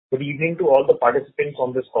Good evening to all the participants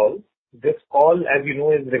on this call. This call, as you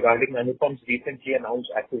know, is regarding Anupam's recently announced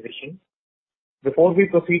acquisition. Before we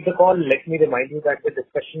proceed the call, let me remind you that the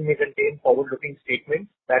discussion may contain forward-looking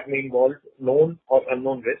statements that may involve known or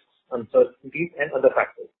unknown risks, uncertainties, and other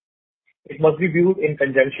factors. It must be viewed in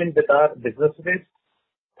conjunction with our business risks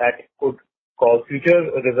that could cause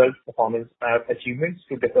future results, performance, or achievements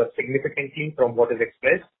to differ significantly from what is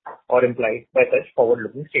expressed or implied by such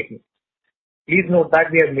forward-looking statements. Please note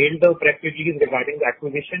that we have mailed the press release regarding the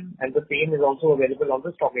acquisition, and the same is also available on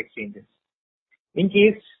the stock exchanges. In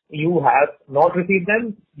case you have not received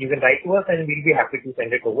them, you can write to us and we'll be happy to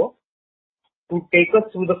send it over. To take us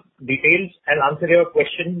through the details and answer your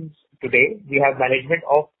questions today, we have management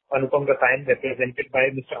of Anupam Rasayan represented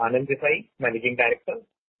by Mr. Anand Desai, Managing Director,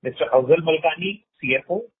 Mr. Afzal Malkani,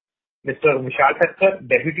 CFO, Mr. Vishal Thakkar,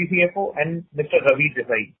 Deputy CFO, and Mr. Ravi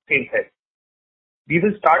Desai, Sales Head. We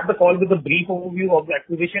will start the call with a brief overview of the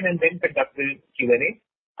acquisition and then conduct the Q&A.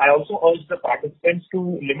 I also urge the participants to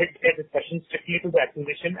limit their discussion strictly to the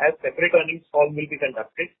acquisition, as separate earnings call will be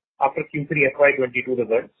conducted after Q3 FY22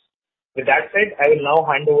 results. With that said, I will now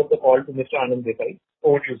hand over the call to Mr. Anand Desai.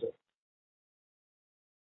 Over to you, sir.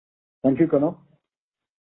 Thank you, Kanav.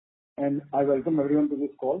 And I welcome everyone to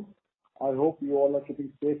this call. I hope you all are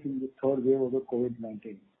keeping safe in the third wave of the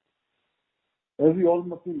COVID-19. As we all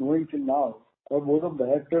must be knowing till now, our board of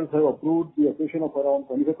directors have approved the acquisition of around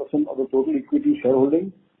 25% of the total equity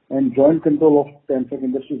shareholding and joint control of Tanfac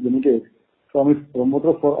Industries Limited from its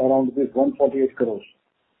promoter for around 148 crores.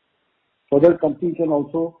 Further, company can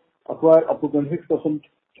also acquire up to 26%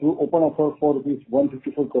 through open offer for rupees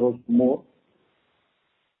 154 crores more.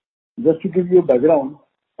 Just to give you a background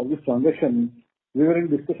of this transaction, we were in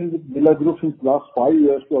discussion with Birla Group since last 5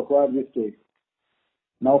 years to acquire this stake.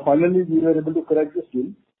 Now finally we were able to crack this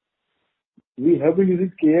deal. We have been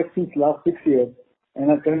using KF since last 6 years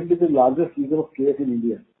and are currently the largest user of KF in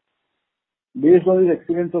India. Based on his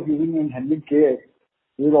experience of using and handling KF,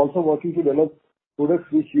 we are also working to develop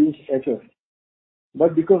products which use HF.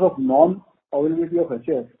 But because of non-availability of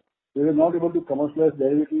HF, we were not able to commercialize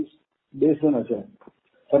derivatives based on HF.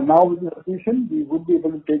 But now with this acquisition, we would be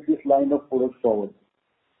able to take this line of products forward.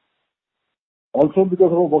 Also,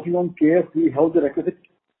 because of our working on KF, we have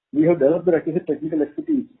developed the requisite technical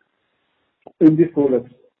expertise in these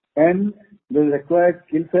products, and the required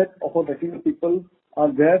skill set of our technical people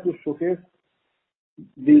are there to showcase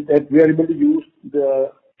that we are able to use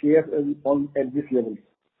the KF at this level.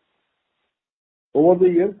 Over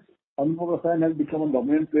the years, Anupam Rasayan has become a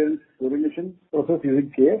dominant player in fluorination process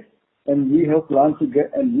using KF, and we had plans to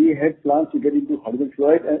get into hydrogen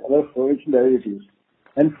fluoride and other fluorination derivatives,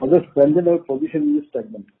 and further strengthen our position in this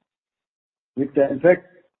segment. With Tanfac,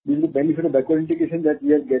 with the benefit of backward integration that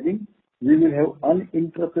we are getting, we will have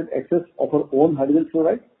uninterrupted access of our own hydrogen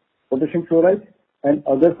fluoride, potassium fluoride, and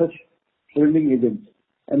other such fluorinating agents.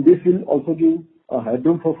 And this will also give a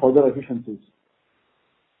headroom for further efficiencies.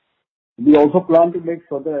 We also plan to make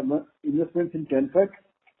further investments in Tanfac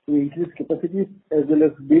to increase capacities as well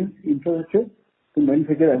as build infrastructure to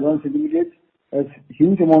manufacture advanced intermediates, as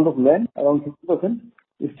huge amount of land, around 50%,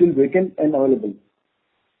 is still vacant and available.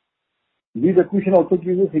 This acquisition also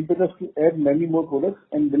gives us impetus to add many more products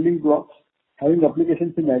and building blocks having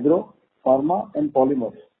applications in agro, pharma, and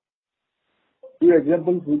polymers. Two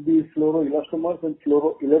examples would be fluoroelastomers and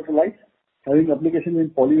fluoroelectrolytes having applications in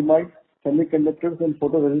polyamides, semiconductors, and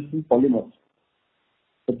photoresistant polymers.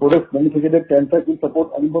 The products manufactured at Tanfac will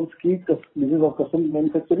support Anupam's key business of custom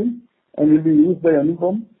manufacturing and will be used by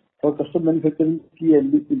Anupam for custom manufacturing key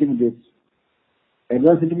intermediates,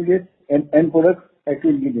 advanced intermediates, and end products,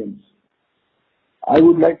 active ingredients. I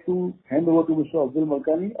would like to hand over to Mr. Afzal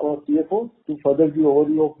Malkani, our CFO, to further give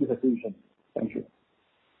overview of this acquisition. Thank you.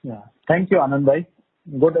 Yeah. Thank you, Anand bhai.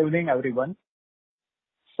 Good evening, everyone.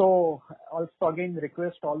 So, also again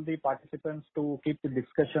request all the participants to keep the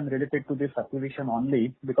discussion related to this acquisition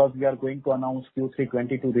only, because we are going to announce Q3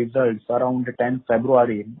 22 results around 10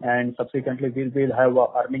 February, and subsequently we will have a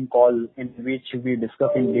earning call in which we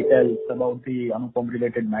discuss in details about the Anupam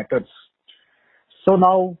related matters. So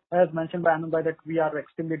now, as mentioned by Anand bhai, that we are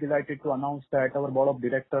extremely delighted to announce that our board of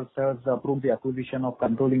directors has approved the acquisition of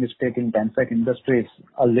controlling stake in Tanfac Industries,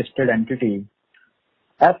 a listed entity.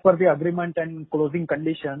 As per the agreement and closing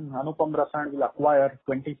condition, Anupam Rasayan will acquire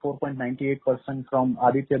 24.98% from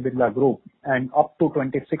Aditya Birla Group and up to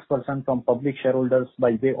 26% from public shareholders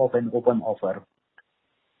by way of an open offer.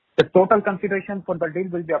 The total consideration for the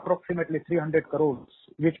deal will be approximately 300 crores,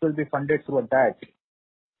 which will be funded through a debt.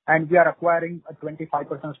 And we are acquiring a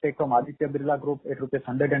 25% stake from Aditya Birla Group at rupees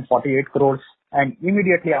 148 crores. And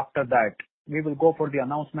immediately after that, we will go for the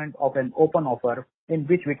announcement of an open offer in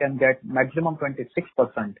which we can get maximum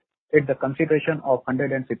 26% at the consideration of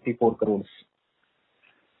 154 crores.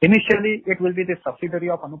 Initially, it will be the subsidiary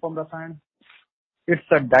of Anupam Rasayan. It's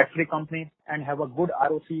a debt-free company and have a good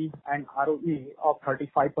ROC and ROE of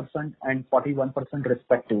 35% and 41%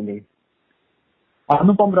 respectively.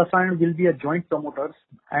 Anupam Rasayan will be a joint promoter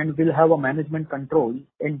and will have a management control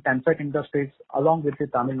in Tanfac Industries along with the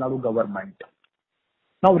Tamil Nadu government.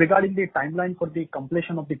 Now, regarding the timeline for the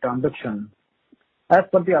completion of the transaction, as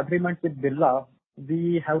per the agreement with Birla,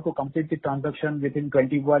 we have to complete the transaction within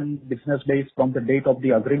 21 business days from the date of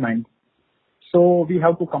the agreement. So we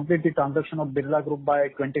have to complete the transaction of Birla Group by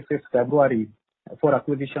 25th February for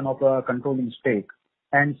acquisition of a controlling stake.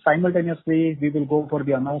 And simultaneously, we will go for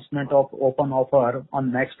the announcement of open offer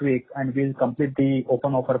on next week, and we'll complete the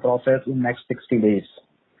open offer process in next 60 days.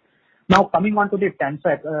 Now, coming on to the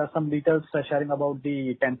Tanfac, some details sharing about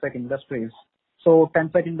the Tanfac Industries. So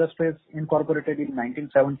Tanfac Industries, incorporated in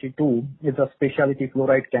 1972, is a specialty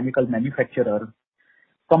fluoride chemical manufacturer.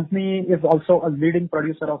 Company is also a leading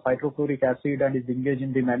producer of hydrofluoric acid and is engaged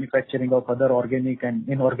in the manufacturing of other organic and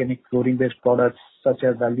inorganic fluorine-based products such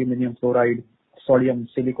as aluminum fluoride, sodium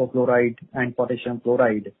silicofluoride, and potassium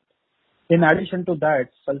fluoride. In addition to that,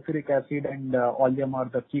 sulfuric acid and oleum are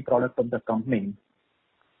the key products of the company.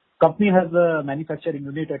 Company has a manufacturing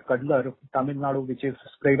unit at Kadlar, Tamil Nadu, which is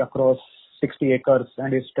spread across 60 acres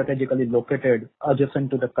and is strategically located adjacent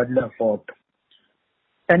to the Kadlar port.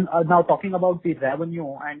 And now talking about the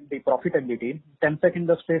revenue and the profitability, Tanfac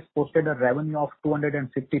Industries posted a revenue of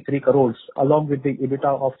 253 crores along with the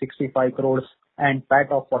EBITDA of 65 crores and PAT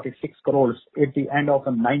of 46 crores at the end of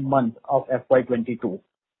the 9 months of FY22.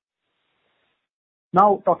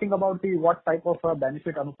 Now talking about the what type of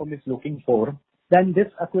benefit Anupam is looking for, then this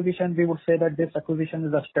acquisition, we would say that this acquisition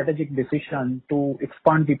is a strategic decision to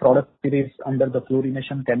expand the product series under the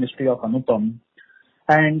fluorination chemistry of Anupam.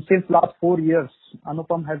 And since last 4 years,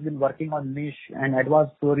 Anupam has been working on niche and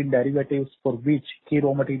advanced fluorine derivatives for which key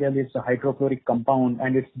raw material is a hydrofluoric compound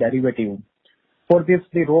and its derivative. For this,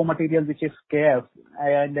 the raw material which is KF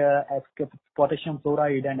and potassium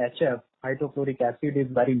fluoride and HF, hydrofluoric acid, is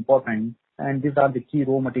very important, and these are the key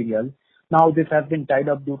raw material. Now this has been tied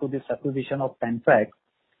up due to this acquisition of Tanfac,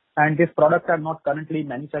 and these products are not currently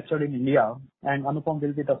manufactured in India, and Anupam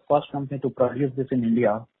will be the first company to produce this in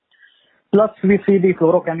India. Plus, we see the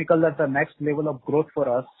fluorochemical as the next level of growth for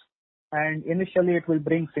us. And initially, it will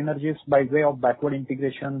bring synergies by way of backward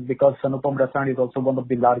integration because Anupam Rasayan is also one of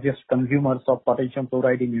the largest consumers of potassium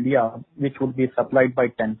fluoride in India, which would be supplied by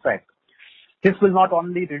Tanfac. This will not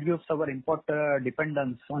only reduce our import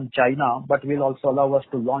dependence on China, but will also allow us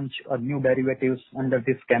to launch new derivatives under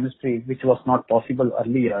this chemistry, which was not possible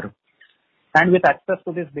earlier. And with access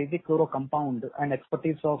to this basic fluoro compound and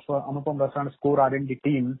expertise of Anupam Rasayan's core R&D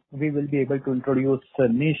team, we will be able to introduce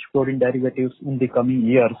niche fluorine derivatives in the coming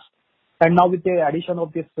years. And now with the addition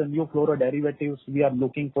of this new fluoro derivatives, we are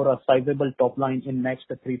looking for a sizable top line in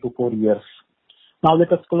next 3 to 4 years. Now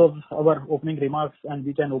let us close our opening remarks and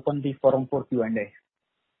we can open the forum for Q&A.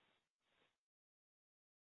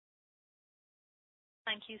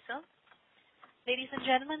 Thank you, sir. Ladies and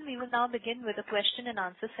gentlemen, we will now begin with a question and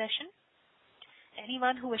answer session.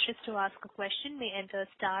 Anyone who wishes to ask a question may enter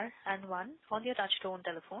star and 1 on your touchtone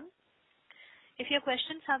telephone. If your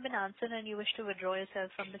questions have been answered and you wish to withdraw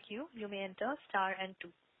yourself from the queue, you may enter star and 2.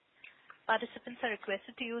 Participants are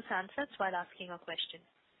requested to use handsets while asking a question.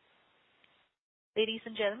 Ladies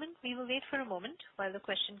and gentlemen, we will wait for a moment while the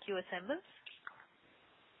question queue assembles.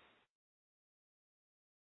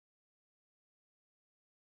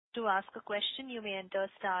 To ask a question, you may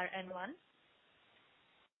enter star and 1.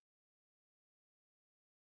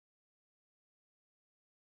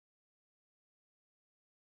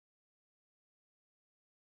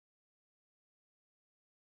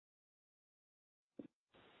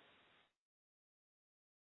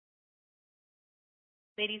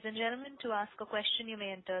 Ladies and gentlemen, to ask a question, you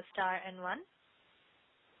may enter star and 1.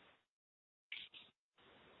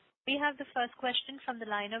 We have the first question from the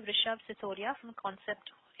line of Rishabh Sithodia from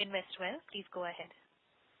Concept Investwell. Please go ahead.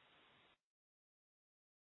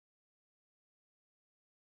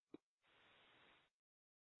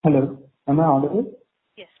 Hello, am I audible?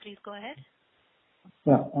 Yes, please go ahead.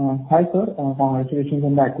 Yeah. Hi, sir. Congratulations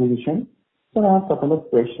on the acquisition. Sir, I have a couple of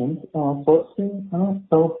questions. First thing,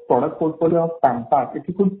 the product portfolio of Tanfac, if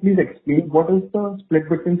you could please explain what is the split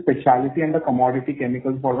between specialty and the commodity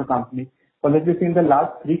chemicals for the company? Because as you see in the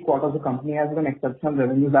last 3 quarters, the company has done exceptional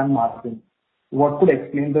revenues and margins. What could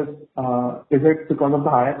explain this? Is it because of the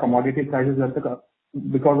higher commodity prices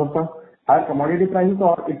because of the higher commodity prices,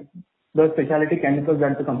 or it's the specialty chemicals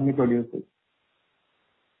that the company produces?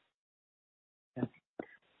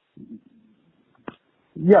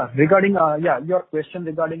 Regarding your question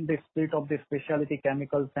regarding the split of the specialty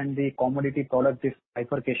chemicals and the commodity product, this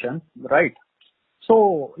bifurcation, right?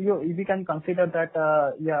 So we can consider that,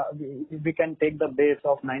 we can take the base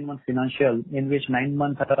of 9 months financial, in which 9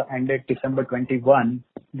 months ended December 21,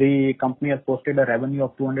 the company has posted a revenue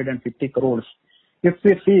of 250 crores. If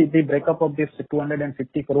we see the breakup of this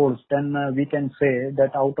 250 crores, then we can say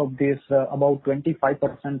that out of this, about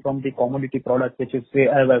 25% from the commodity product, which is the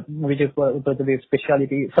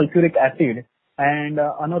specialty sulfuric acid, and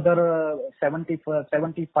another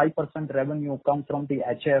 75% revenue comes from the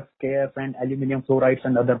HF, KF, and aluminum fluorides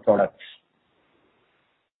and other products.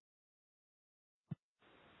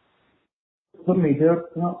 So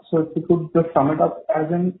if you could just sum it up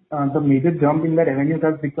as in the major jump in the revenue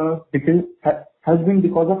has been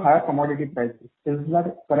because of higher commodity prices. Is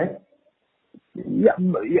that correct? Yeah.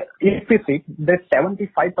 If we see, the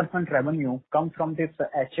 75% revenue comes from this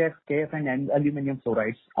HF, KF, and aluminum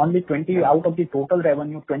fluorides. Only 20 out of the total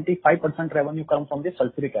revenue, 25% revenue comes from the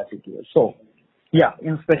sulfuric acid here. So,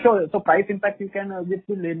 in special, so price impact you can just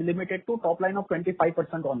be limited to top line of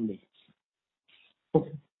 25% only.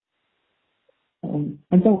 Okay. And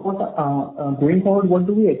so going forward, what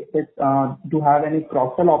do we expect to have any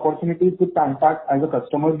cross-sell opportunities with Tanfac as a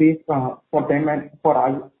customer base for them and for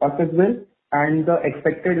us as well, and the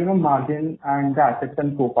expected margin and the assets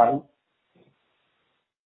and profile?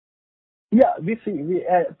 We see.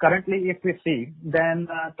 Currently, if we see, then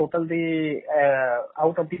out of the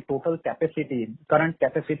total capacity, current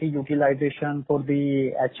capacity utilization for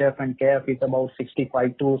the HF and KF is about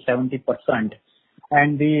 65 to 70%.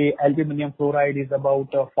 And the aluminum fluoride is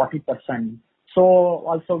about 40%. So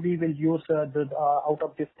also we will use out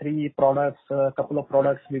of these three products, a couple of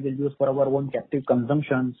products we will use for our own captive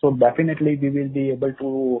consumption. So definitely we will be able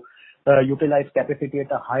to utilize capacity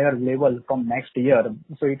at a higher level from next year.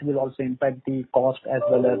 So it will also impact the cost as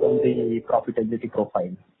well as on the profitability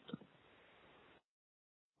profile.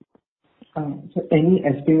 So any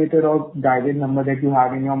estimated or guided number that you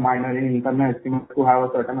have in your mind or any internal estimate to have a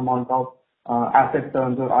certain amount of asset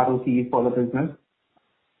turns or ROCE for the business?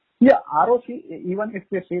 ROC, even if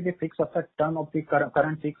we say the fixed asset turn of the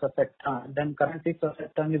current fixed asset turn, then current fixed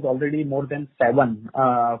asset turn is already more than 7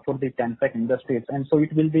 for the Tanfac Industries. And so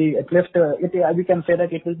it will be at least, we can say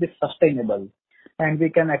that it will be sustainable. And we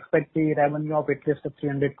can expect the revenue of at least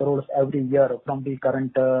 300 crores every year from the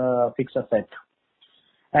current fixed asset.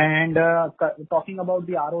 And talking about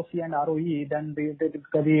the ROC and ROE, then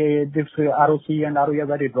this ROC and ROE are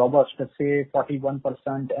very robust, say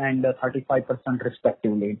 41% and 35%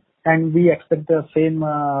 respectively. And we expect the same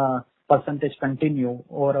percentage continue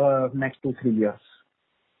over next 2-3 years.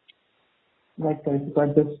 Right.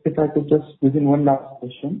 If I could just within one last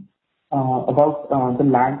question about the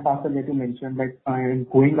land parcel that you mentioned, that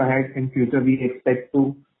going ahead in future we expect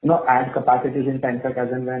to add capacities in Tanfac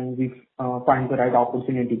as and when we find the right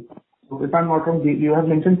opportunity. So if I'm not wrong, you have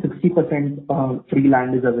mentioned 60% free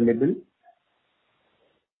land is available.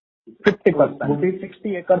 50%.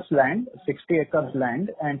 60 acres land,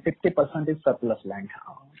 and 50% is surplus land.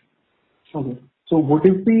 Okay. So would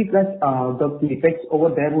it be that the capex over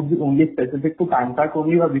there would be only specific to Tanfac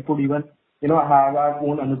only, or we could even have our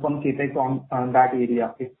own Anupam capex on that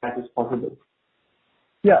area, if that is possible?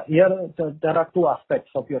 Here there are two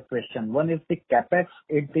aspects of your question. One is the capex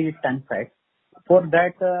at the Tanfac. For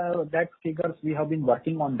that figures we have been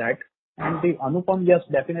working on that. And the Anupam, yes,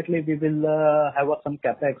 definitely we will have some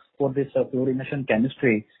capex for this fluorination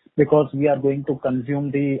chemistry, because we are going to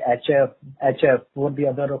consume the HF for the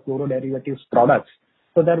other fluoroderivatives products.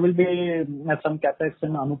 So there will be some capex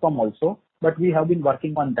in Anupam also, but we have been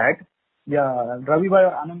working on that. Ravi bhai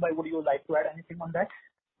or Anand bhai, would you like to add anything on that?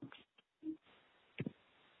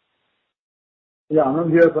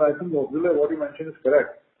 Anand here. So I think what you mentioned is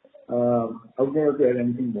correct. I would not like to add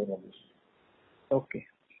anything more on this. Okay.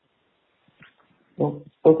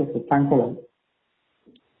 Okay, sir. Thanks a lot.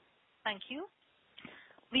 Thank you.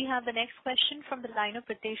 We have the next question from the line of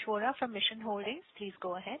Pritesh Vora from Mission Holdings. Please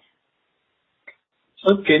go ahead.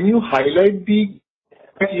 Sir, can you highlight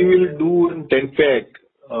what you will do in Tanfac?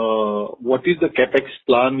 What is the capex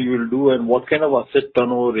plan you will do, and what kind of asset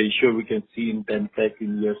turnover ratio we can see in Tanfac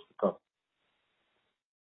in years to come?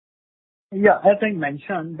 As I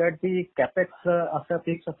mentioned, that the capex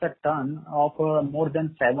fixed asset turn of more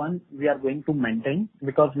than 7 we are going to maintain,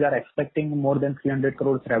 because we are expecting more than 300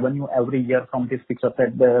 crores revenue every year from this fixed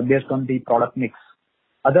asset based on the product mix.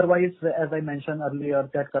 Otherwise, as I mentioned earlier,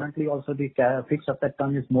 that currently also the fixed asset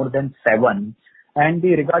turn is more than 7.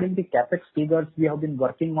 Regarding the CapEx figures, we have been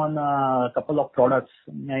working on a couple of products,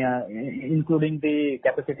 including the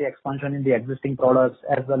capacity expansion in the existing products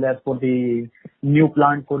as well as for the new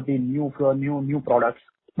plant for the new products.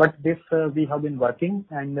 But this we have been working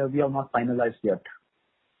and we have not finalized yet.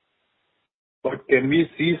 But can we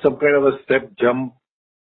see some kind of a step jump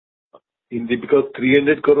because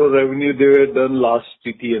 300 crore revenue they were done last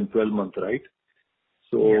TTM 12 months, right?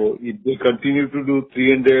 So if they continue to do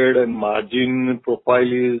 300 and margin profile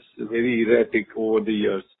is very erratic over the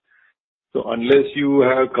years. So unless you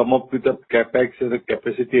have come up with a capex and a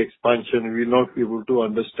capacity expansion, we will not be able to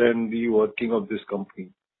understand the working of this company.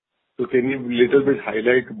 So can you little bit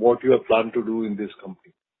highlight what you have planned to do in this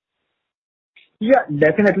company? Yeah,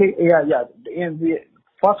 definitely. Yeah.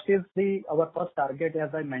 First is our first target,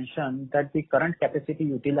 as I mentioned, that the current capacity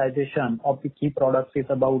utilization of the key products is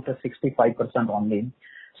about 65% only.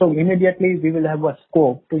 So immediately we will have a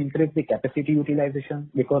scope to increase the capacity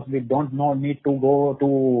utilization because we don't need to go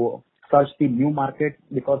to search the new market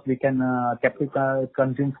because we can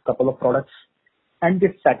consume a couple of products. And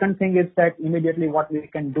the second thing is that immediately what we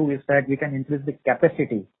can do is that we can increase the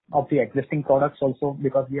capacity of the existing products also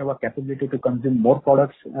because we have a capability to consume more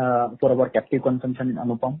products for our captive consumption in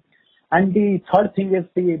Anupam. And the third thing is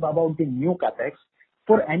about the new capex.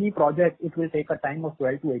 For any project, it will take a time of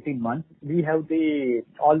 12 to 18 months. We have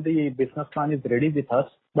all the business plan is ready with us,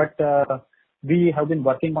 but we have been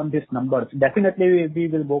working on these numbers. Definitely, we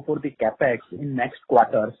will go for the capex in next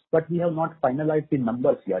quarters, but we have not finalized the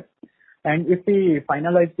numbers yet. And if we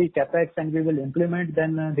finalize the capex and we will implement,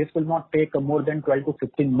 then this will not take more than 12 to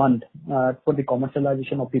 15 months for the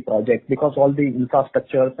commercialization of the project because all the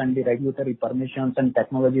infrastructures and the regulatory permissions and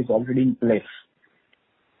technology is already in place.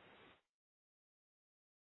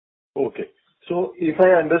 Okay. So if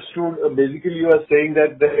I understood, basically you are saying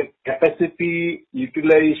that the capacity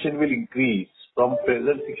utilization will increase from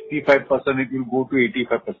present 65%, it will go to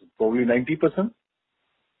 85%, probably 90%?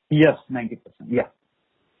 Yes, 90%. Yeah.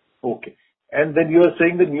 Okay. And then you are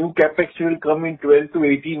saying the new capex will come in 12 to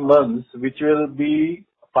 18 months, which will be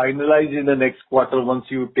finalized in the next quarter once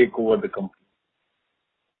you take over the company.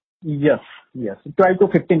 Yes. 12 to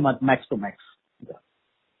 15 months, max to max. Yeah.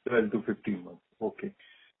 12 to 15 months. Okay.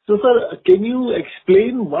 So, sir, can you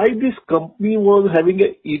explain why this company was having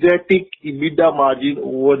an erratic EBITDA margin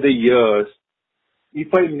over the years?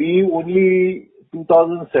 If I leave only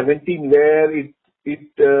 2017 where it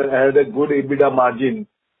had a good EBITDA margin,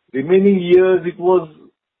 remaining years it was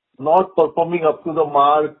not performing up to the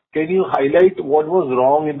mark. Can you highlight what was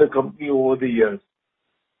wrong in the company over the years?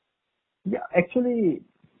 Yeah, actually,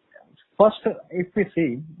 first, if we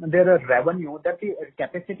see, there are revenue that the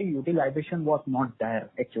capacity utilization was not there,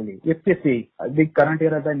 actually. If we see, the current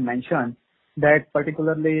year, as I mentioned, that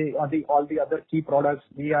particularly all the other key products,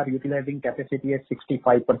 we are utilizing capacity at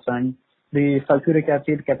 65%. The sulfuric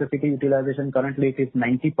acid capacity utilization currently it is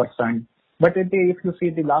 90%. But if you see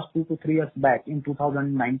the last 2 to 3 years back in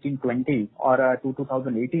 2019-20 or to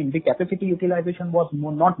 2018, the capacity utilization was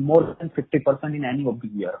not more than 50% in any of the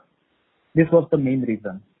year. This was the main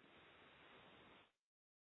reason.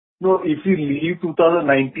 No, if you leave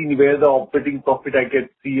 2019 where the operating profit I can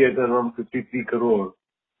see at around 53 crore,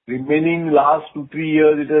 remaining last 2-3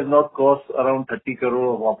 years it has not cost around 30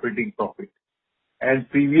 crore of operating profit. And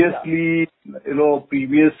previously,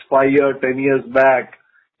 previous 5 years, 10 years back,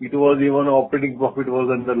 it was even operating profit was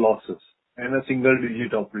under losses and a single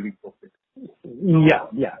digit operating profit. Yeah.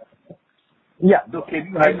 So can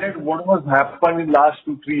you highlight what was happened in last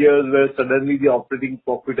 2-3 years where suddenly the operating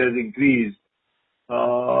profit has increased?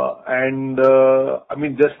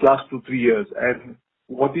 Just last 2-3 years. And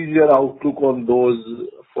what is your outlook on those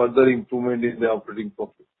further improvement in the operating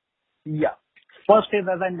profit? Yeah. First is,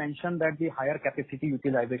 as I mentioned, that the higher capacity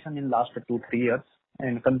utilization in last 2-3 years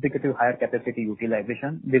and consecutive higher capacity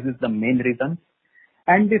utilization. This is the main reason.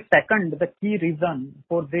 And the second, the key reason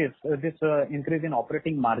for this increase in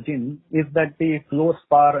operating margin is that the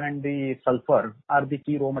fluorspar and the sulfur are the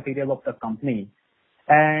key raw material of the company.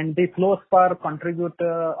 And the fluorspar contribute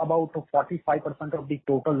about 45% of the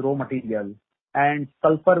total raw material, and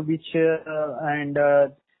sulfur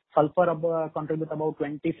contribute about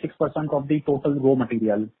 26% of the total raw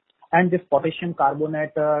material. And this potassium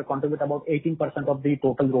carbonate contribute about 18% of the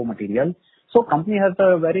total raw material. So company has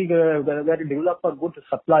a very developed a good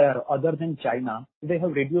supplier other than China. They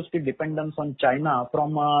have reduced the dependence on China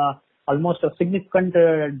from almost a significant,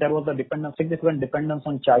 there was a significant dependence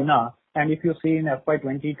on China. And if you see in FY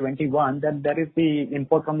 2021, then there is the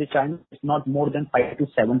import from the China is not more than 5 to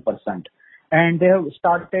 7%. And they have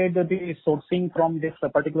started the sourcing from this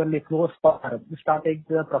particularly fluorspar, started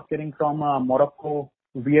procuring from Morocco,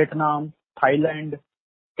 Vietnam, Thailand,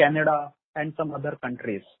 Canada, and some other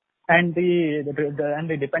countries. And the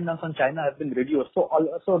dependence on China has been reduced.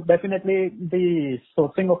 So definitely the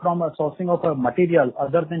sourcing of a material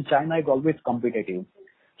other than China is always competitive.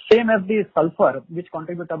 Same as the sulfur, which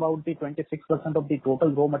contribute about the 26% of the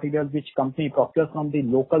total raw material which company procures from the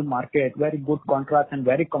local market, very good contracts and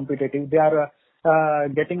very competitive. They are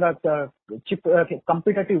getting a cheap,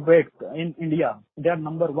 competitive rate in India. They are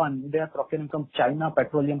number one. They are procuring from China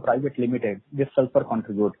Petroleum Private Limited. This sulfur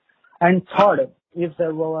contribute. And third is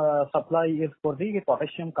supply is for the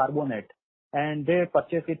potassium carbonate. And they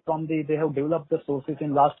purchase it from they have developed the sources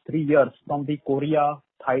in last 3 years from the Korea,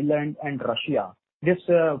 Thailand and Russia. This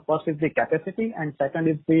first is the capacity and second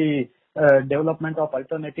is the development of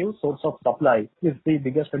alternative source of supply is the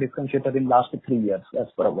biggest differentiator in last 3 years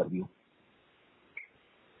as per our view.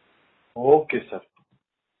 Okay, sir.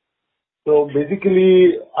 So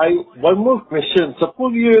basically, one more question.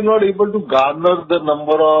 Suppose you are not able to garner the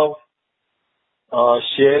number of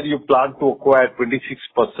share you plan to acquire,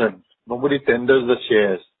 26%. Nobody tenders the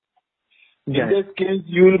shares. Yes. In that case,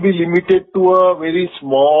 you will be limited to a very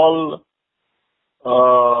small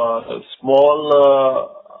a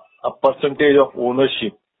percentage of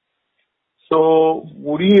ownership. So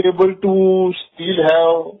would you able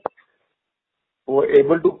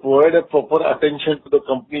to provide a proper attention to the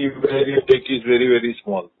company where your stake is very, very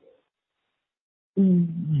small?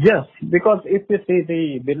 Yes, because if you see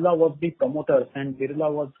the Birla was the promoters and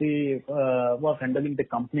Birla was handling the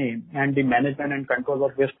company and the management and control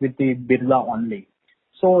was based with the Birla only.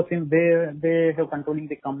 So since they have controlling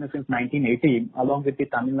the company since 1980 along with the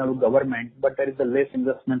Tamil Nadu government, but there is a less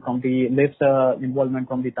involvement from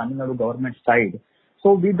the Tamil Nadu government side.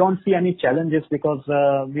 So we don't see any challenges because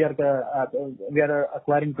we are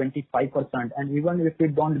acquiring 25%, and even if we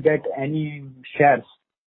don't get any shares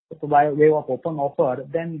by way of open offer,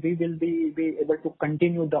 then we will be able to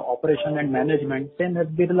continue the operation and management same as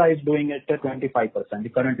Birla is doing it at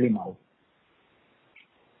 25% currently now.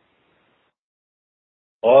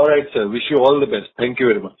 All right, sir. Wish you all the best. Thank you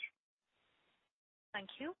very much. Thank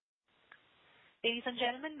you. Ladies and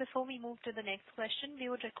gentlemen, before we move to the next question, we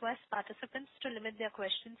would request participants to limit their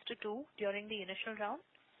questions to 2 during the initial round.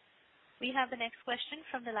 We have the next question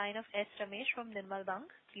from the line of S. Ramesh from Nirmal Bang.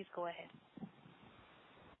 Please go ahead.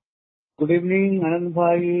 Good evening, Anand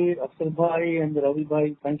Bhai, Akshay Bhai, and Ravi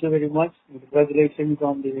Bhai. Thank you very much. Congratulations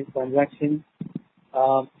on the transaction.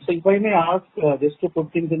 So if I may ask, just to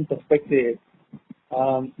put things in perspective,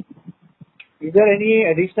 is there any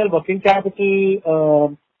additional working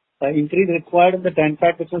capital increase required in the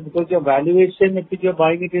Tanfac business because your valuation at which you're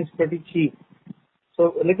buying it is pretty cheap?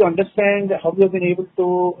 So I'd like to understand how you have been able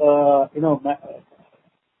to,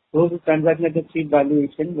 close the transaction at a cheap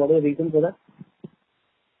valuation. What are the reasons for that?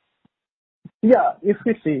 Yeah, if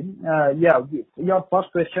we see, your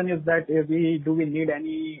first question is that do we need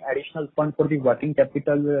any additional fund for the working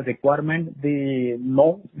capital requirement?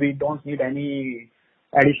 No, we don't need any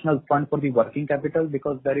additional fund for the working capital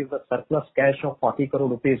because there is a surplus cash of 40 crore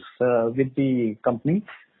rupees with the company,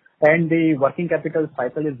 and the working capital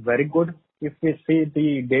cycle is very good. If we see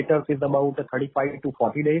the data is about 35 to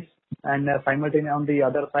 40 days, and simultaneously on the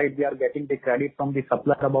other side we are getting the credit from the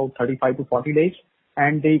supplier about 35 to 40 days.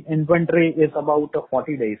 And the inventory is about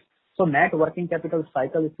 40 days. So net working capital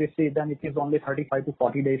cycle, if we see, then it is only 35 to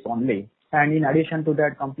 40 days only. And in addition to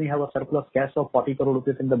that, company have a surplus cash of 40 crore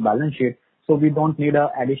rupees in the balance sheet. So we don't need a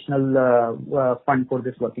additional fund for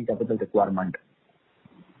this working capital requirement.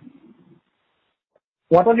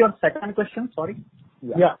 What was your second question? Sorry.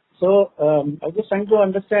 Yeah. So I was just trying to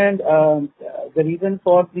understand the reason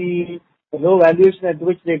for the low valuation at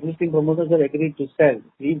which the existing promoters are agreed to sell.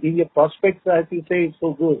 The prospects, as you say, is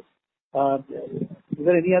so good. Is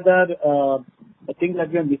there any other thing that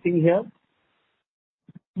we are missing here?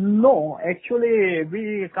 No, actually,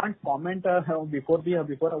 we can't comment before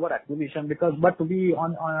our acquisition but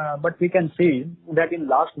we can see that in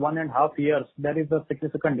last 1.5 years there is a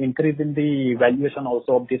significant increase in the valuation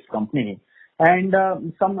also of this company. And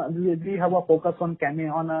we have a focus on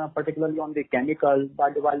particularly on the chemical,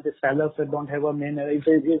 but while the sellers don't have a main,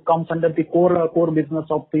 it comes under the core business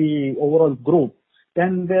of the overall group.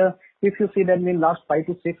 Then if you see that in last 5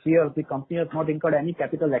 to 6 years, the company has not incurred any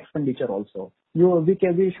capital expenditure also.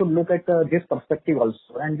 We should look at this perspective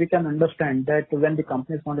also, and we can understand that when the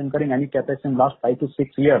company is not incurring any capex in last 5 to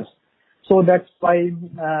 6 years. So that's why,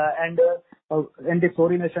 and the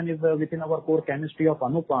fluorination is within our core chemistry of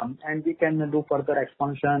Anupam, and we can do further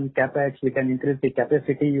expansion, capex, we can increase the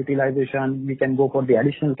capacity utilization, we can go for the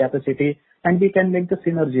additional capacity, and we can make the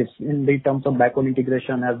synergies in the terms of backward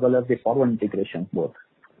integration as well as the forward integration both.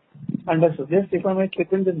 Understood. Just if I may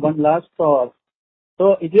chip in with one last thought.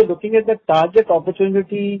 So if you're looking at the target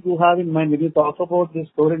opportunity you have in mind when you talk about these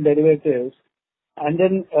fluorine derivatives, and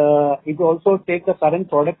then if you also take the current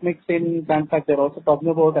product mix in Tanfac, they're also talking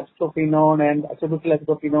about acetophenone and acetyl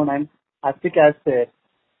acetophenone and acetic acid.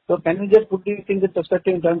 So can you just put these things in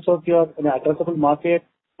perspective in terms of your addressable market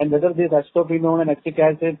and whether this acetophenone and acetic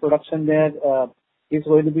acid production there is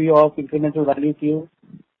going to be of incremental value to you?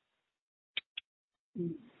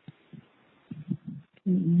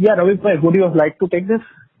 Yeah, Ravi, would you like to take this?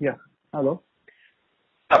 Yeah. Hello.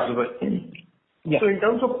 Absolutely. Yeah. So in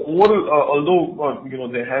terms of overall,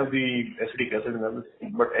 although they have the acetic acid and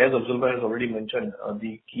everything, but as Abdullah has already mentioned,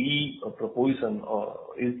 the key proposition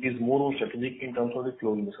is more strategic in terms of the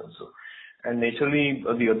fluorination. So, and naturally,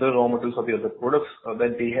 the other raw materials or the other products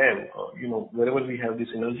that they have, wherever we have this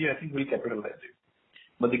synergy, I think we'll capitalize it.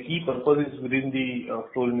 But the key purpose is within the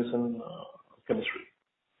fluorination chemistry.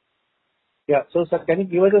 Yeah. So, sir, can you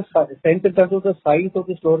give us a sense in terms of the size of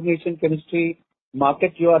this fluorination chemistry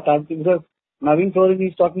market you are targeting? Because Navin Fluorine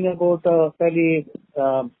is talking about a fairly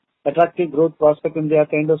attractive growth prospect and they are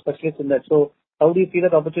kind of specialists in that. So, how do you see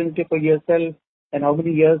that opportunity for yourself and how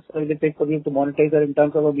many years will it take for you to monetize that in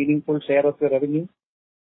terms of a meaningful share of your revenue?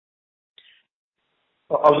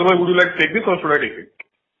 Abdullah, would you like to take this or should I take it?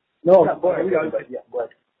 No, go ahead. Yeah, go ahead.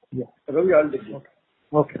 Yeah. Ravi, I'll take it.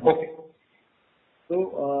 Okay.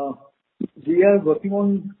 So, we are working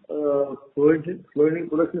on fluorine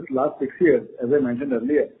products since last 6 years, as I mentioned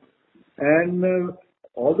earlier. And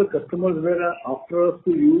all the customers were after us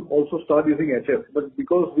to also start using HF. But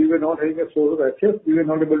because we were not having a source of HF, we were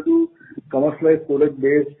not able to commercialize product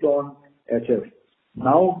based on HF.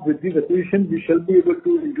 Now, with this acquisition, we shall be able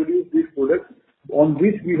to introduce these products on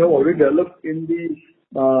which we have already developed in the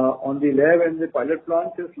on the lab and the pilot plant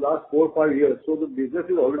since last 4 or 5 years. So the business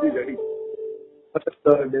is already ready. But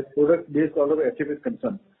the product based out of HF is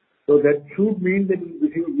concerned. So that should mean that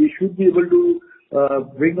we should be able to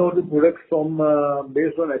bring out the products from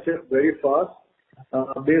based on HF very fast,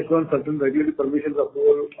 based on certain regulatory permissions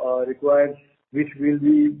approval required, which we'll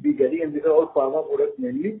be getting. And these are all pharma products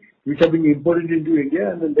mainly, which are being imported into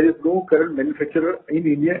India. And then there is no current manufacturer in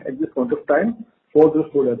India at this point of time for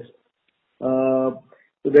those products.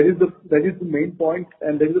 So that is the main point,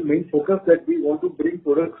 and that is the main focus, that we want to bring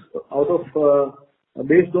products out of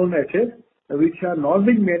based on HF, which are not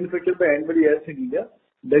being manufactured by anybody else in India.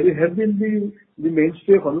 That has been the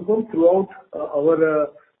mainstay of Anupam throughout our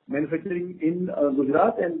manufacturing in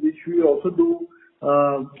Gujarat, and which we also do,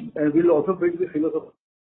 and we'll also bring the philosophy.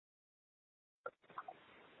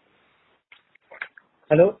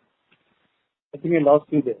 Hello? I think I lost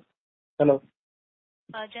you there. Hello?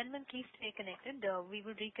 Gentlemen, please stay connected. We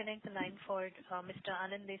will reconnect the line for Mr.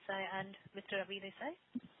 Anand Desai and Mr. Ravi Desai.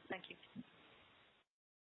 Thank you.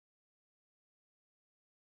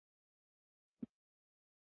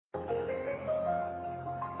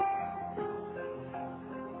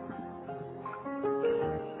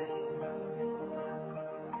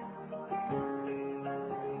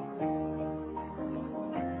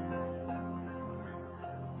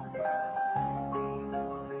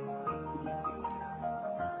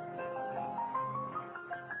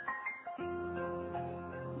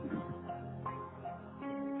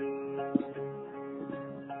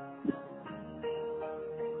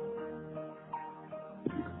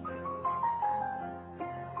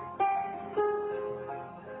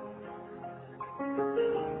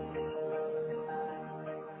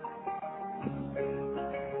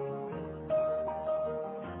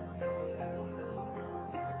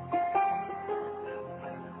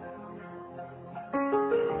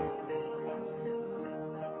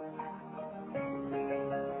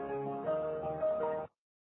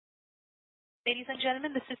 Ladies and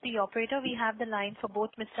gentlemen, this is the operator. We have the line for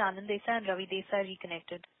both Mr. Anand Desai and Ravi Desai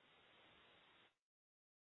reconnected.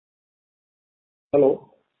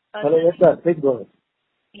 Hello? Hello, yes, sir. Please go ahead.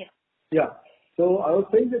 Yeah. So I was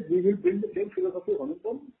saying that we will bring the same philosophy of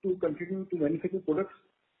Anupam to continue to manufacture products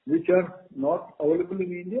which are not available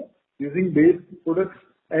in India, using base products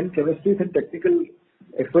and chemistries and technical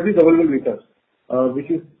expertise available with us, which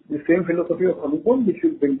is the same philosophy of Anupam, which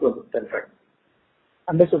will bring to Tanfac.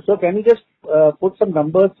 Understood. So can you just put some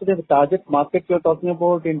numbers to the target market you're talking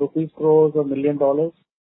about in rupees crores or $1 million?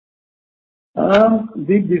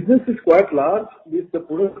 The business is quite large. With the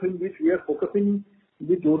products in which we are focusing,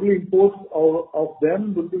 the total imports of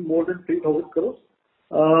them will be more than 3,000 crores.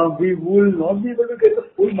 We will not be able to get the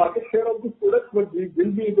full market share of these products, but we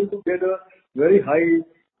will be able to get a very high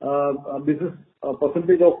business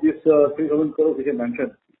percentage of this 3,000 crores which I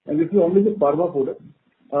mentioned. And this is only the pharma product.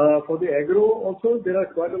 For the agro also, there are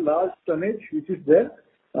quite a large tonnage which is there.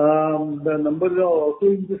 the numbers are also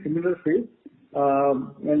in the similar phase.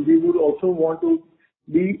 And we would also want to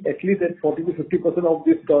be at least at 40%-50% of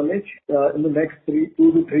this tonnage in the next 2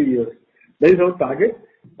 to 3 years. That is our target,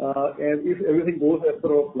 and if everything goes as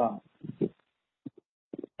per our plan.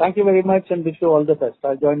 Thank you very much and wish you all the best.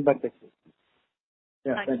 I'll join back next week.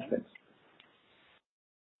 Yeah, Thank thanks.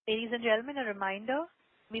 Ladies and gentlemen, a reminder,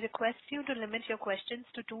 we request you to limit your questions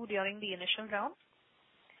to 2 during the initial round.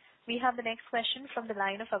 We have the next question from the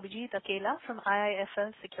line of Abhijit Akela from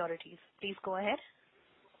IIFL Securities. Please go ahead.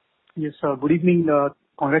 Yes, good evening.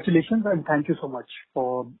 Congratulations and thank you so much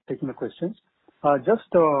for taking the questions.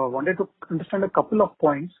 Just wanted to understand a couple of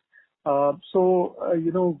points.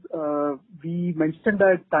 We mentioned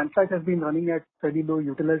that Tanfac has been running at very low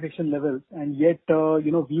utilization levels, and yet,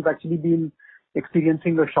 we've actually been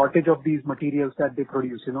experiencing a shortage of these materials that they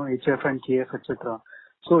produce, HF and KF, etc.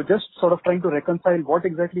 So just sort of trying to reconcile what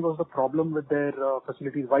exactly was the problem with their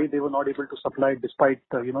facilities, why they were not able to supply despite,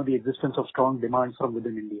 the existence of strong demands from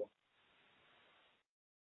within India.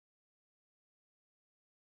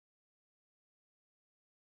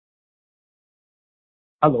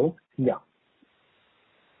 Hello? Yeah.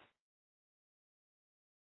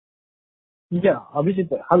 Yeah, Abhijit,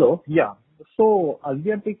 hello. Yeah. So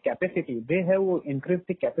earlier the capacity, they have increased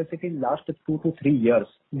the capacity in last 2 to 3 years.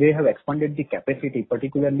 They have expanded the capacity,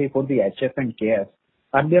 particularly for the HF and KF.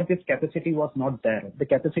 Earlier this capacity was not there. The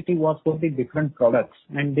capacity was for the different products,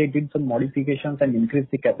 and they did some modifications and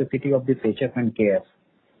increased the capacity of this HF and KF.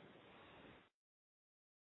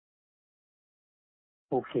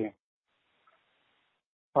 Okay.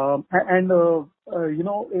 Would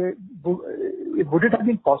it have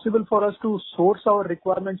been possible for us to source our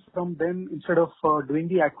requirements from them instead of doing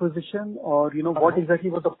the acquisition, or what exactly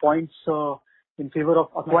were the points in favor of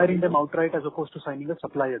acquiring them outright as opposed to signing a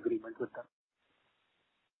supply agreement with them?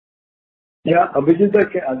 Yeah, Abhijit,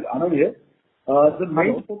 Anand here. The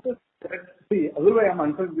main focus, otherwise I'm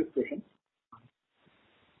answering this question.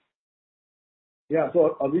 Yeah,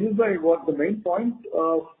 so Abhijit, what the main point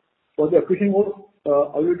for the acquisition was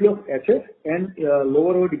availability of HF and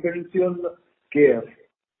lower our dependency on KF.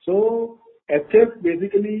 So HF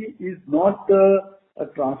basically is not a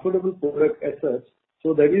transportable product as such.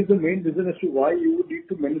 So that is the main reason as to why you would need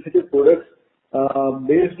to manufacture products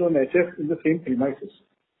based on HF in the same premises.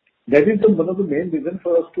 That is one of the main reasons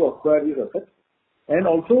for us to acquire these assets, and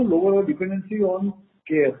also lower our dependency on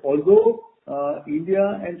KF. Although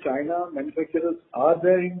India and China manufacturers are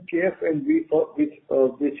there in KF, and we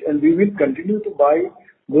will continue to buy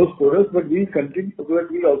those products, but we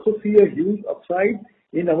also see a huge upside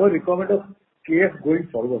in our requirement of KF going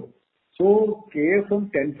forward. So KF from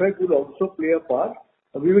Tanfac will also play a part.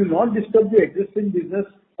 We will not disturb the existing business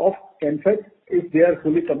of Tanfac if they are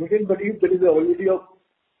fully committed, but if there is a availability of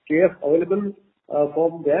KF available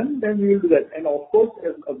from them, then we will do that. And of course,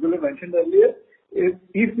 as Abdullah mentioned earlier,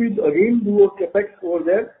 if we again do a capex over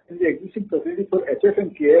there in the existing facility for HF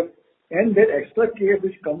and KF, and that extra KF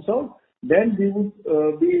which comes out, then we would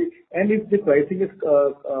and if the pricing is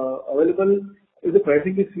available, if the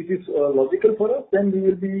pricing is which is logical for us, then we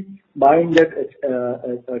will be buying that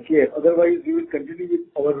KF. Otherwise, we will continue with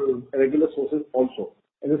our regular sources also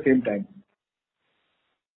at the same time.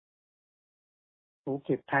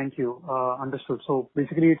 Okay, thank you. Understood. So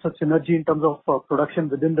basically, it's a synergy in terms of production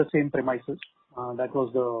within the same premises. That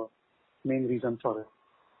was the main reason for it.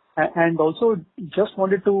 And also, just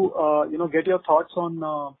wanted to get your thoughts on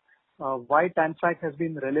why Tanfac has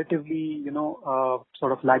been relatively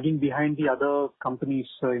sort of lagging behind the other companies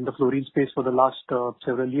in the fluorine space for the last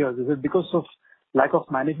several years. Is it because of lack of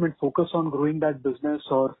management focus on growing that business,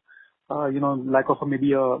 or lack of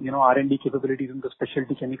maybe R&D capabilities in the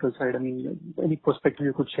specialty chemical side? I mean, any perspective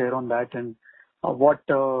you could share on that, and what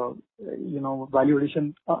value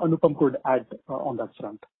addition Anupam could add on that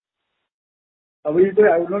front? I would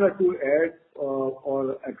not like to add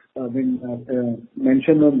or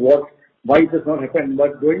mention on why it has not happened.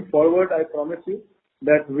 But going forward, I promise you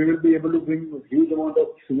that we will be able to bring a huge amount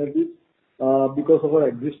of synergies because of our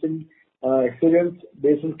existing experience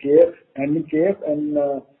based on KF, handling KF, and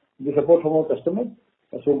the support from our customers.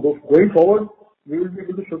 So going forward, we will be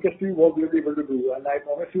able to showcase to you what we will be able to do. And I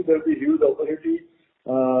promise you there will be huge opportunity,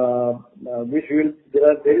 there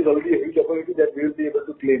is already a huge opportunity that we will be able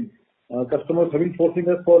to claim. Customers have been forcing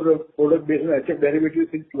us for product based on HF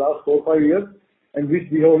derivatives since last 4 or 5 years, and which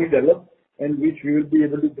we have already developed, and which we will be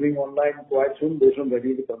able to bring online quite soon based on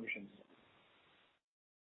regulatory permissions.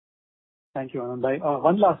 Thank you, Anand.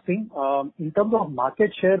 One last thing. In terms of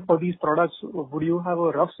market share for these products, would you have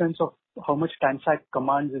a rough sense of how much Tanfac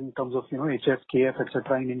commands in terms of HF, KF,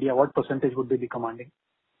 etc. in India? What percentage would they be commanding?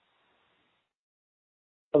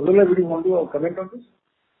 Abdullah, would you want to comment on this?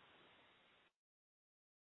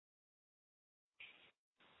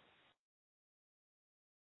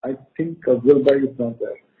 I think Abdullah is not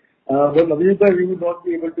there. But Abdullah, we would not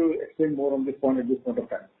be able to explain more on this point at this point of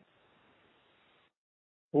time.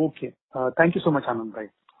 Okay. Thank you so much, Anand bhai.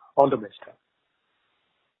 All the best.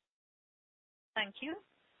 Thank you.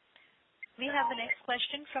 We have the next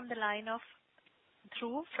question from the line of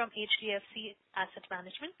Dhruv from HDFC Asset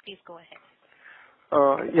Management. Please go ahead.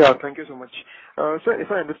 Yeah, thank you so much. Sir, if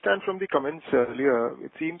I understand from the comments earlier,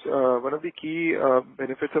 it seems one of the key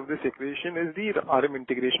benefits of this acquisition is the RM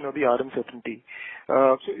integration or the RM certainty.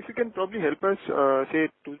 So if you can probably help us, say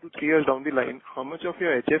 2 to 3 years down the line, how much of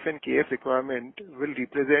your HF and KF requirement will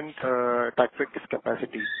represent Tanfac's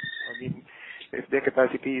capacity? I mean, if their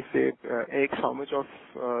capacity is, say, X, how much of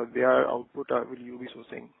their output will you be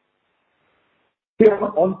sourcing? Yeah,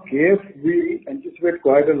 on KF, we anticipate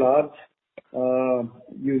quite a large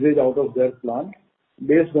usage out of their plant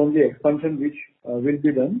based on the expansion which will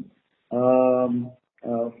be done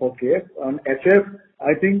for KF. On HF,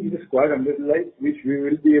 I think it is quite underutilized, which we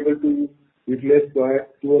will be able to utilize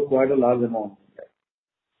quite a large amount.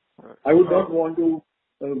 I would not want to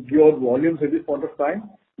give out volumes at this point of time.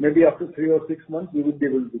 Maybe after 3 or 6 months, we would be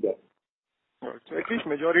able to do that. All right. So at least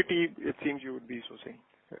majority, it seems you would be sourcing.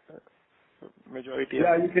 Majority.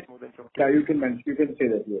 Yeah, you can. More than 50. Yeah, you can say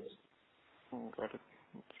that. Yes. Got it.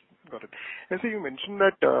 Got it. And so you mentioned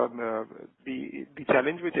that the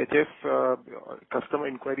challenge with HF customer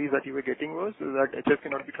inquiries that you were getting was that HF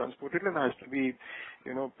cannot be transported and has to be,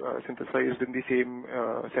 synthesized in the same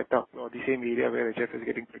setup or the same area where HF is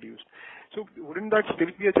getting produced. So wouldn't that still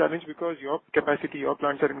be a challenge because your capacity, your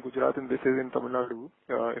plants are in Gujarat and this is in Tamil Nadu,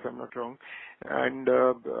 if I'm not wrong. And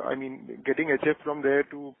I mean, getting HF from there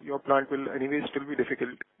to your plant will anyway still be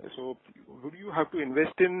difficult. So would you have to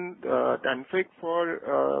invest in Tanfac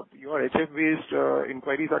for your HF-based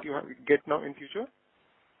inquiries that you get now in future?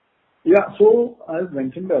 Yeah. So as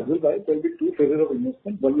mentioned by Abdul bhai, there will be 2 phases of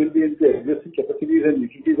investment. One will be in the existing capacities and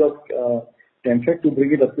utilities of Tanfac to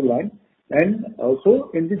bring it up to line, and also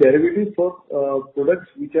in the derivatives for products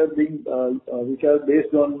which are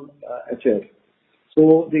based on HF.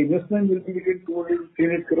 So the investment will be between 200 to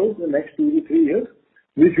 300 crores in the next 2 to 3 years,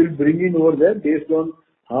 which will bring in over there based on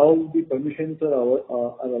how the permissions are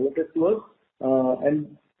allocated to us,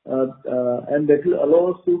 and that will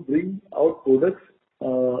allow us to bring out products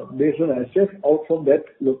based on HF out from that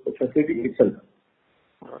facility itself.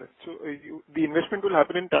 Got it. So the investment will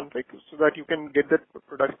happen in Tanfac so that you can get that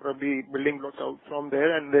product, probably building blocks out from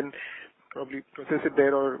there and then probably process it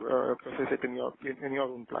there or process it in your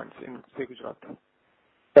own plants in, say, Gujarat.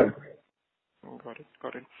 Correct. Got it.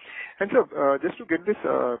 Got it. And so, just to get this,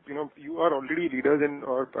 you are already leaders in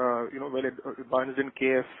or, well advanced in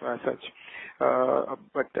KF as such.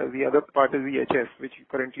 But the other part is the HF, which you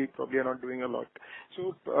currently probably are not doing a lot.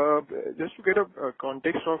 So, just to get a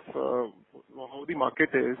context of how the market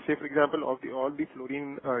is, say, for example, of all the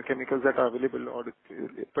fluorine chemicals that are available, or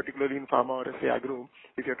particularly in pharma or say agro,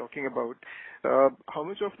 if you're talking about, how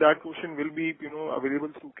much of that portion will be, available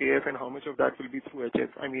through KF and how much of that will be through HF?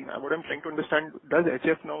 I mean, what I'm trying to understand, does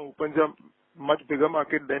HF now opens a much bigger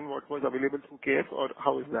market than what was available through KF, or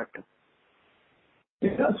how is that?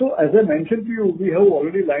 Yeah, so as I mentioned to you, we have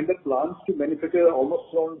already lined up plants to manufacture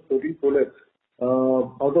almost around 14 products,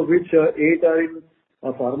 out of which 8 are in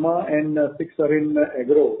pharma and 6 are in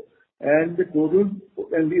agro. And the total,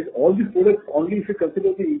 and all these products, only if you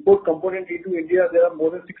consider the import component into India, there are more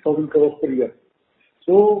than 6,000 crores per year.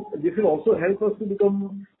 So this will also help us to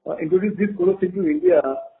introduce these products into India,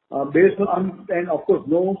 based on, and of course,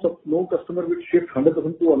 no customer will shift 100%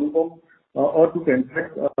 to Anupam or to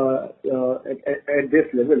Tanfac at this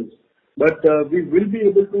levels. But we will be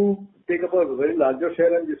able to take up a very larger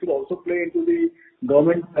share, and this will also play into the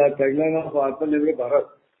government tagline of Atmanirbhar Bharat.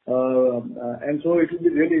 And so it will be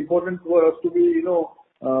really important for us to be,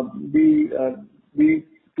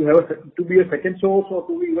 to be a second source or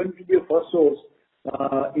to be a first source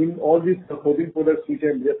in all these 14 products which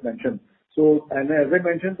I just mentioned. So, and as I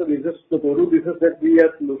mentioned, the total business that we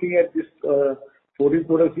are looking at this 14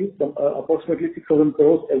 products is approximately 6,000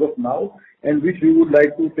 crores as of now, and which we would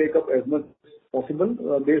like to take up as much as possible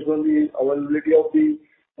based on the availability of the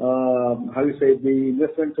the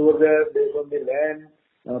investments over there, based on the land,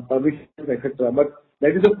 permissions, etc. But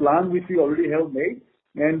that is a plan which we already have made,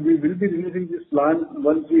 and we will be releasing this plan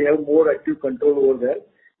once we have more active control over there.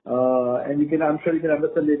 And I'm sure you can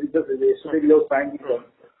understand that because yesterday we have signed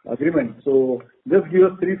the agreement. So just give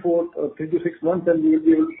us 3 to 6 months, and we will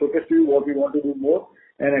be able to showcase to you what we want to do more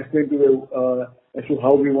and explain to you as to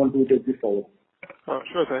how we want to take this forward.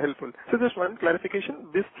 Sure, sir. Helpful. So just one clarification.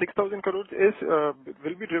 This 6,000 crores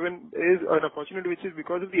will be driven is an opportunity which is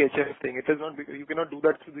because of the HF thing. It is not you cannot do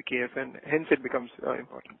that through the KF, and hence it becomes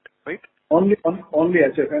important, right? Only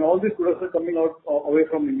HF, and all these products are coming out away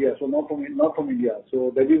from India, so not from India.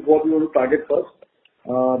 So that is what we want to target first.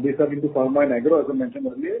 These are into pharma and agro, as I mentioned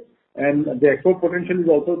earlier, and the export potential is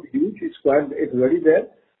also huge. It's already there.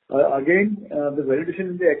 Again, the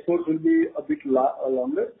validation in the exports will be a bit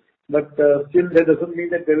longer, but still that doesn't mean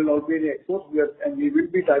that there will not be any exports. We will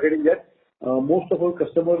be targeting that. Most of our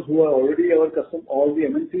customers who are already our customer, all the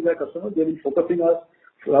MNCs are customers, they've been forcing us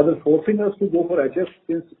to go for HF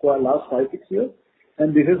since last 5-6 years.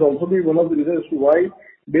 And this has also been one of the reasons as to why,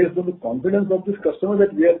 based on the confidence of this customer,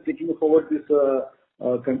 that we are taking forward this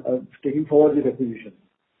acquisition.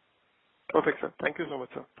 Perfect, sir. Thank you so much,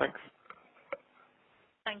 sir. Thanks.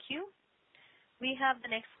 Thank you. We have the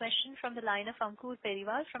next question from the line of Ankur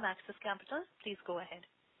Periwal from Axis Capital. Please go ahead.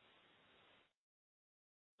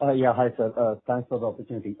 Yeah. Hi, sir. Thanks for the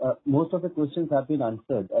opportunity. Most of the questions have been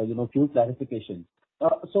answered. Few clarifications.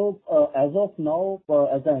 So, as of now,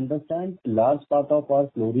 as I understand, large part of our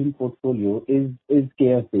fluorine portfolio is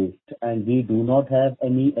KF-based, and we do not have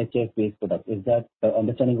any HF-based product. Is that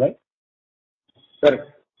understanding right? Correct.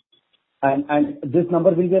 And this number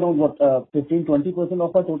will be around what, 15-20%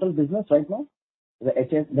 of our total business right now? The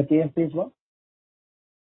KF-based one?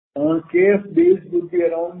 KF-based would be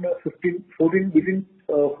around 14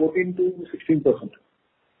 to 16%.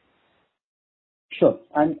 Sure.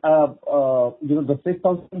 And, the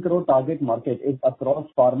 6,000 crore target market is across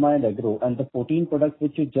pharma and agro, and the 14 products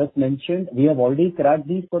which you just mentioned, we have already cracked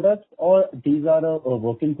these products, or these are a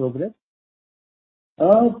work in progress? As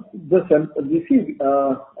I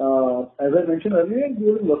mentioned earlier, we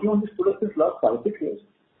have been working on these products since last 5-6 years.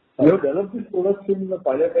 We have developed these products in the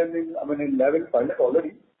pilot and in lab and pilot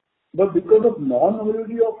already. But because of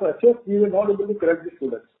non-availability of HF, we were not able to crack these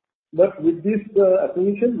products. But with this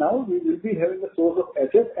acquisition now, we will be having a source of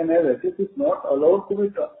HF, and as HF is not allowed to be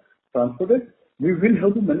transported, we will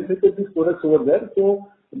have to manufacture these products over there. So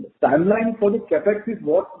timeline for the CapEx is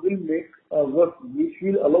what will make which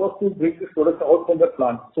will allow us to bring this product out from the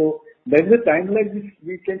plant. So there is a timeline which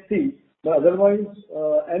we can see, but otherwise,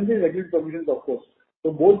 and the regulatory provisions, of course.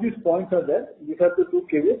 So both these points are there. These are the two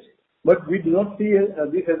caveats, but we do not see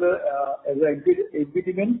this as an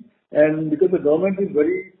impediment, and because the government is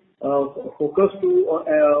very focused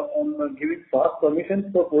on giving fast permissions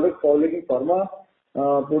for products formulating pharma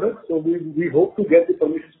products, so we hope to get the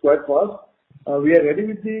permissions quite fast. We are ready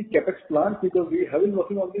with the capex plans because we have been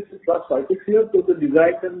working on this since last 5-6 years. So the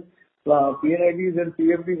designs and PNIDs and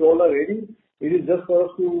PFDs all are ready. It is just for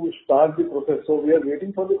us to start the process. So we are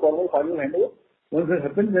waiting for the final handover. Once that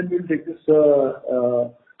happens, then we'll take this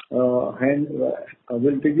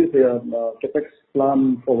capex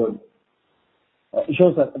plan forward.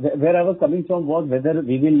 Sure, sir. Where I was coming from was whether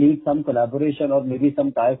we will need some collaboration or maybe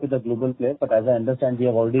some tie-up with a global player. But as I understand, we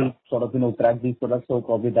have already sort of cracked these products, so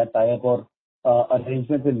probably that tie-up or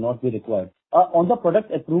arrangement will not be required. On the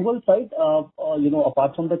product approval side,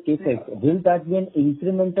 apart from the capex, will that be an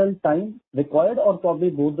incremental time required, or probably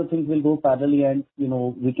both the things will go parallelly and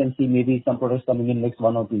we can see maybe some products coming in next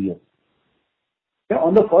 1 or 2 years? Yeah,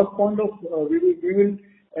 on the first point of we will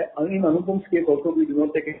in Anupam's case also we do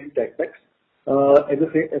not take any capex. As I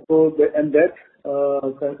say, that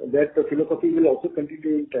philosophy will also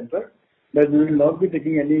continue in Tanfac, that we will not be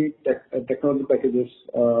taking any technology packages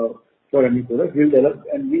for any product. We'll develop,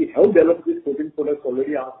 and we have developed these 14 products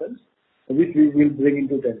already ourselves, which we will bring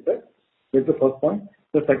into Tanfac. That's the first point.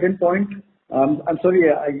 The second point, I'm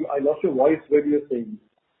sorry, I lost your voice when you were saying.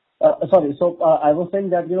 Sorry. So I was saying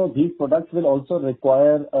that these products will also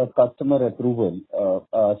require customer approval.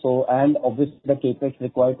 And obviously the capex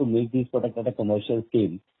required to make these products at a commercial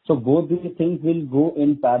scale. So both these things will go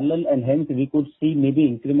in parallel, and hence we could see maybe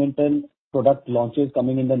incremental product launches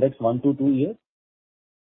coming in the next 1 to 2 years.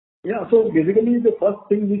 Yeah. So basically, the first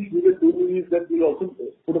thing which we will do is that we will also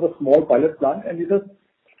put up a small pilot plant, and these are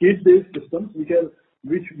skid-based systems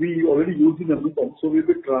which we already use in Anupam. So we'll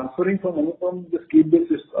be transferring from Anupam the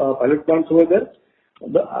skid-based pilot plants over there.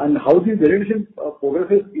 And how the validation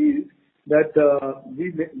progresses is that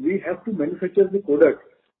we have to manufacture the product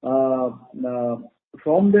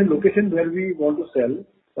from the location where we want to sell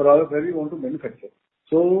or where we want to manufacture.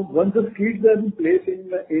 So once the skids are in place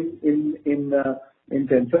in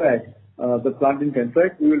Tanfac, the plant in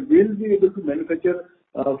Tanfac, we will be able to manufacture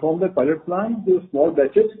from the pilot plant to small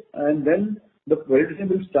batches, and then the validation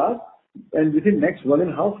will start. And within next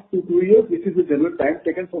 1.5 to 2 years, which is the general time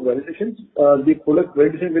taken for validations, the product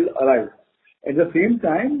validation will arrive. At the same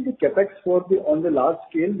time, the capex on the large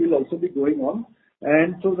scale will also be going on.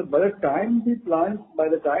 And so by the time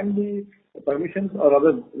the permissions or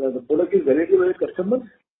rather the product is ready to the customers,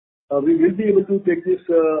 we will be able to take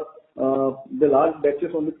the large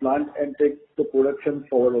batches on the plant and take the production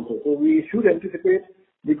forward also. So we should anticipate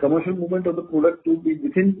the commercial movement of the product to be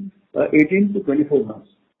within 18 to 24 months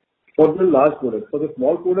for the large product. For the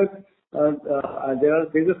small product,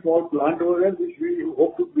 there is a small plant over there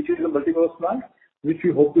which is a multi-purpose plant, which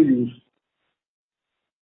we hope to use.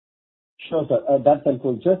 Sure, sir. That's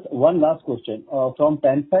helpful. Just one last question. From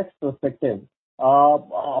Tanfac's perspective,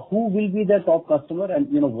 who will be their top customer and,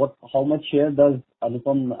 how much share does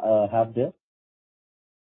Anupam have there?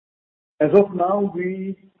 As of now,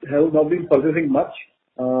 we have not been purchasing much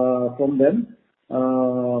from them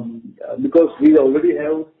because we already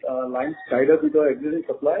have lines tied up with our existing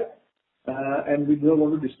supplier, and we don't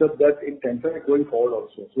want to disturb that in Tanfac going forward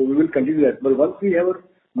also. So we will continue that. But once we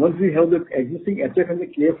have the existing HF and the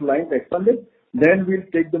KF lines expanded, then we'll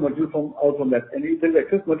take the material out from that. And if there's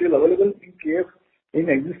excess material available in KF in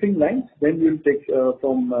existing lines, then we'll take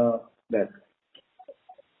from that.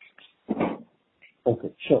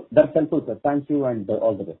 Okay, sure. That's helpful, sir. Thank you and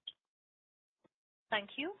all the best. Thank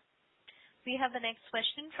you. We have the next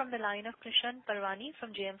question from the line of Krishan Parwani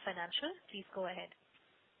from JM Financial. Please go ahead.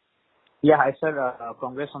 Yeah, hi, sir.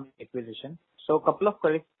 Congrats on the acquisition. So a couple of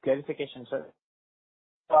clarifications, sir.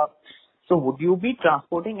 So would you be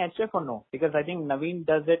transporting HF or no? Because I think Naveen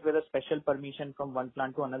does it with a special permission from one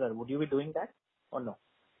plant to another. Would you be doing that or no?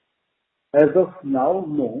 As of now,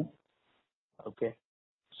 no. Okay.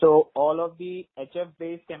 So all of the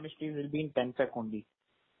HF-based chemistries will be in Tanfac only,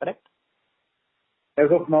 correct? As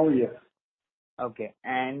of now, yes. Okay.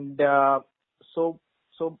 And so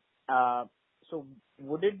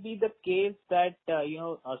would it be the case that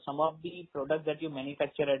some of the products that you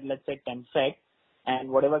manufacture at, let's say, Tanfac, and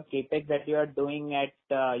whatever capex that you are doing at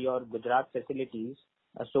your Gujarat facilities,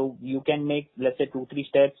 so you can make, let's say, 2-3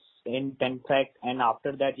 steps in Tanfac, and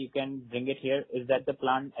after that you can bring it here? Is that the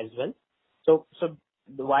plan as well? So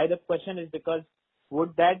why the question is because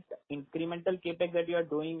would that incremental capex that you are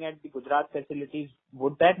doing at the Gujarat facilities,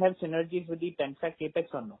 would that have synergies with the Tanfac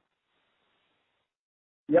capex or no?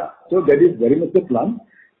 Yeah, so that is very much the plan.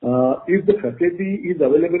 If the facility is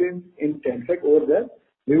available in Tanfac over there,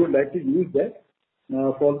 we would like to use that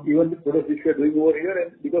for even the products which we are doing over here,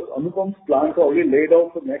 and because Anupam's plants are already laid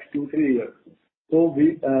out for next 2-3 years. So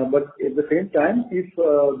but at the same time, if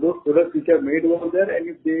those products which are made over there, and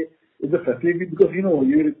if the facility, because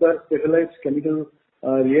you require specialized chemical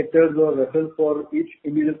reactors or vessels for each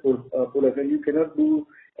individual product, and you cannot do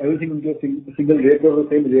everything into a single reactor or the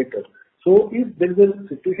same reactor. So if there is a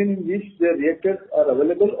situation in which the reactors are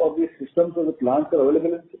available or the systems or the plants are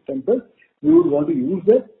available in Tanfac, we would want to use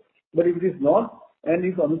that. But if it is not, and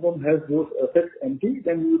if Anupam has those assets empty,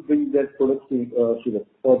 then we would bring that product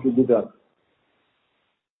to Gujarat.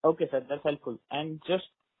 Okay, sir, that's helpful. And just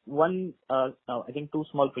one, I think 2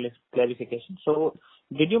 small clarifications. So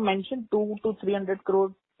did you mention 200 to 300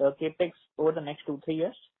 crore capex over the next 2-3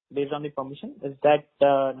 years based on the permission? Is that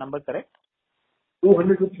number correct?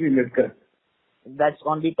 200 to 300, correct. That's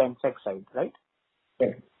on the Tanfac side, right?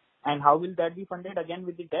 Correct. And how will that be funded again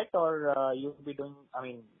with the debt, or you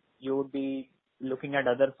would be looking at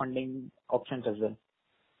other funding options as well?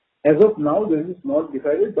 As of now, this is not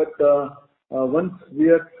decided, but once we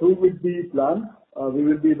are through with the plan, we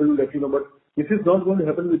will be able to let you know. But this is not going to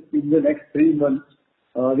happen in the next 3 months.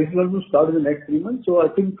 This is not going to start in the next 3 months. So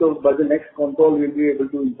I think by the next con call, we'll be able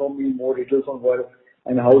to inform you more details on where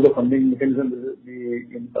and how the funding mechanism will be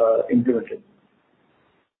implemented.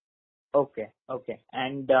 Okay.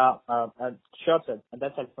 And sure, sir,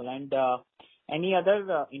 that's helpful. And any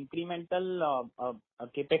other incremental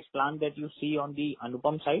capex plan that you see on the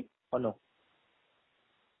Anupam side or no?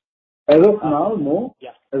 As of now, no.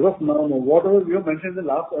 Yeah. As of now, no. Whatever you have mentioned in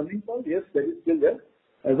the last earnings call, yes, that is still there.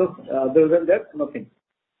 As of other than that, nothing.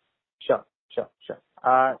 Sure.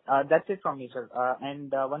 That's it from me, sir.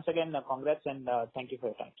 And once again, congrats and thank you for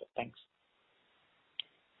your time, sir. Thanks.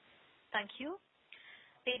 Thank you.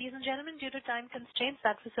 Ladies and gentlemen, due to time constraints,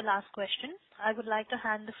 that was the last question. I would like to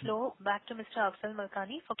hand the floor back to Mr. Afzal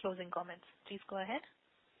Malkani for closing comments. Please go ahead.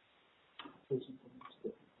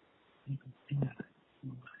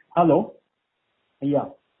 Hello? Yeah.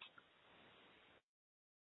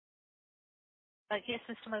 Yes,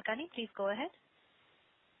 Mr. Malkani, please go ahead.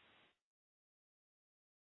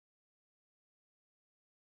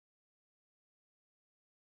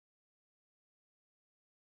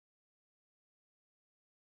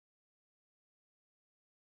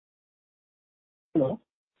 Hello?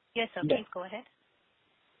 Yes, sir. Please go ahead.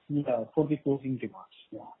 Yeah, for the closing remarks.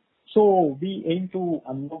 Yeah. So we aim to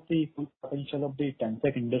unlock the full potential of the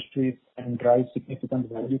Tanfac industries and drive significant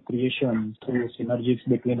value creation through synergies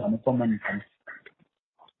between Anupam and Tanfac.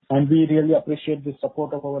 And we really appreciate the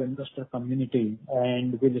support of our investor community,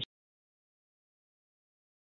 and we'll